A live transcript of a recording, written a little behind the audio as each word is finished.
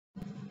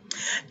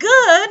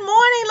Good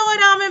morning,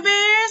 Loyd Almond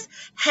Bears.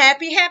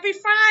 Happy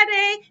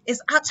Friday.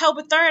 It's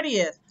October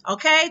 30th,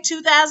 okay,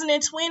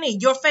 2020.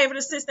 Your favorite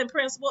assistant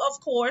principal, of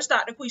course,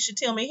 Dr. Quisha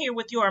Tillman here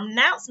with your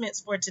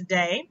announcements for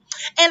today.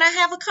 And I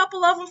have a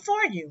couple of them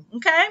for you,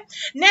 okay?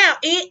 Now,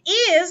 it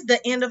is the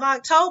end of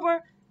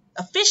October,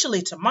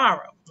 officially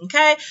tomorrow.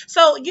 Okay,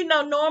 so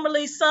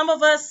normally some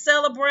of us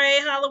celebrate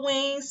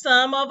Halloween,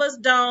 some of us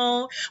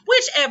don't.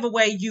 Whichever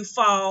way you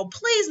fall,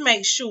 please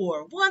make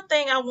sure. One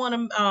thing I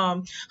want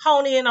to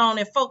hone in on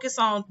and focus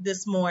on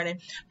this morning,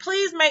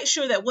 please make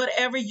sure that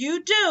whatever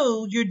you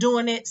do, you're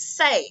doing it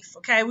safe.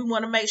 Okay, we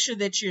want to make sure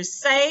that you're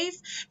safe,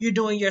 you're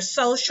doing your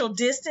social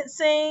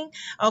distancing,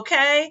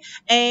 okay,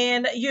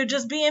 and you're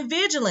just being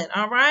vigilant.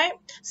 All right,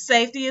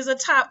 safety is a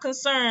top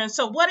concern.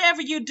 So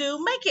whatever you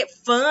do, make it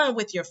fun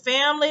with your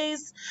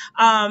families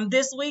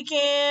this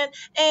weekend,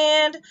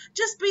 and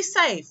just be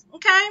safe,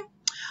 okay?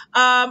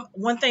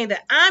 One thing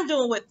that I'm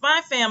doing with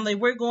my family,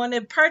 we're going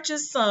to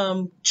purchase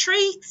some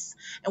treats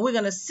and we're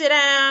going to sit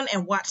down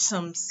and watch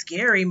some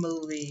scary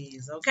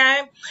movies,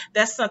 okay?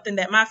 That's something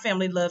that my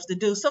family loves to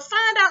do. So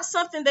find out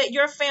something that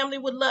your family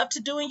would love to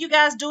do and you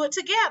guys do it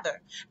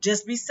together.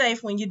 Just be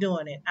safe when you're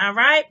doing it, all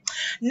right?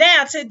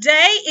 Now,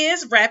 today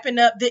is wrapping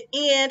up the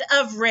end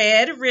of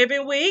Red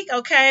Ribbon Week,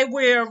 okay?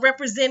 We're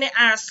representing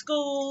our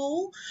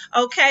school,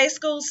 okay?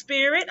 School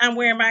spirit. I'm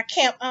wearing my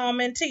Camp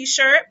Auman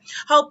t-shirt.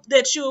 Hope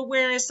that you're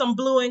wearing some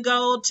blue and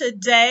gold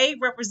today,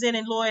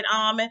 representing Loyd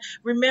Almond.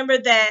 Remember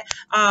that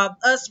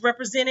us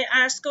representing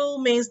our school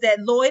means that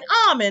Loyd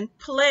Almond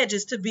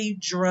pledges to be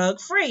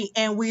drug-free,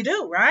 and we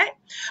do, right?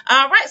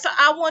 All right, so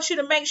I want you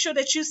to make sure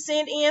that you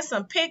send in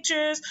some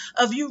pictures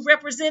of you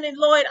representing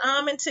Loyd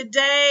Almond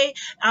today.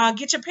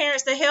 Get your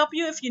parents to help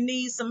you if you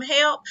need some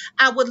help.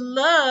 I would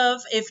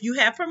love, if you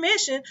have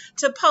permission,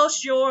 to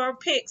post your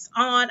pics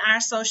on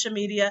our social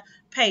media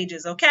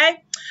pages,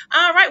 okay?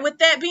 All right, with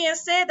that being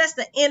said, that's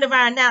the end of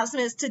our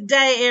announcements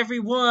today,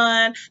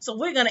 everyone. So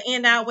we're going to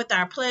end out with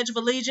our Pledge of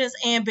Allegiance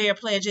and Bear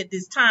Pledge at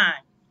this time.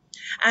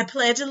 I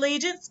pledge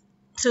allegiance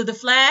to the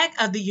flag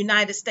of the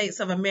United States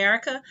of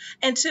America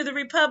and to the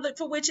republic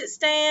for which it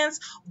stands,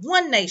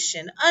 one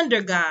nation,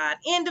 under God,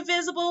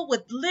 indivisible,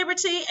 with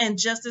liberty and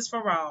justice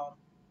for all.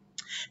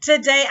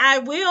 Today I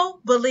will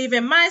believe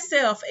in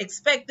myself,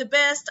 expect the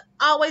best,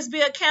 always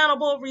be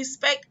accountable,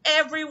 respect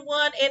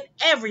everyone and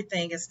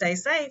everything, and stay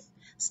safe.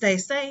 Stay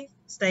safe.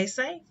 Stay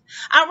safe.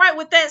 All right,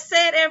 with that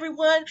said,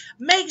 everyone,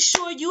 make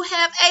sure you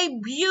have a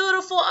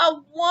beautiful,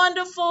 a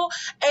wonderful,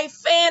 a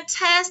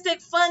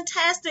fantastic,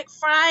 fantastic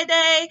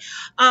Friday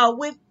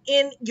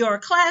within your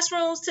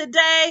classrooms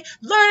today.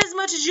 Learn as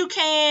much as you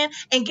can.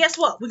 And guess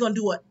what? We're going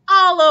to do it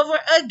all over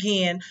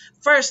again.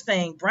 First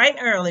thing, bright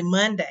and early,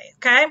 Monday.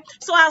 Okay?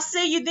 So I'll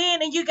see you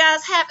then. And you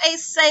guys have a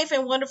safe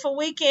and wonderful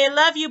weekend.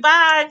 Love you.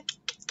 Bye.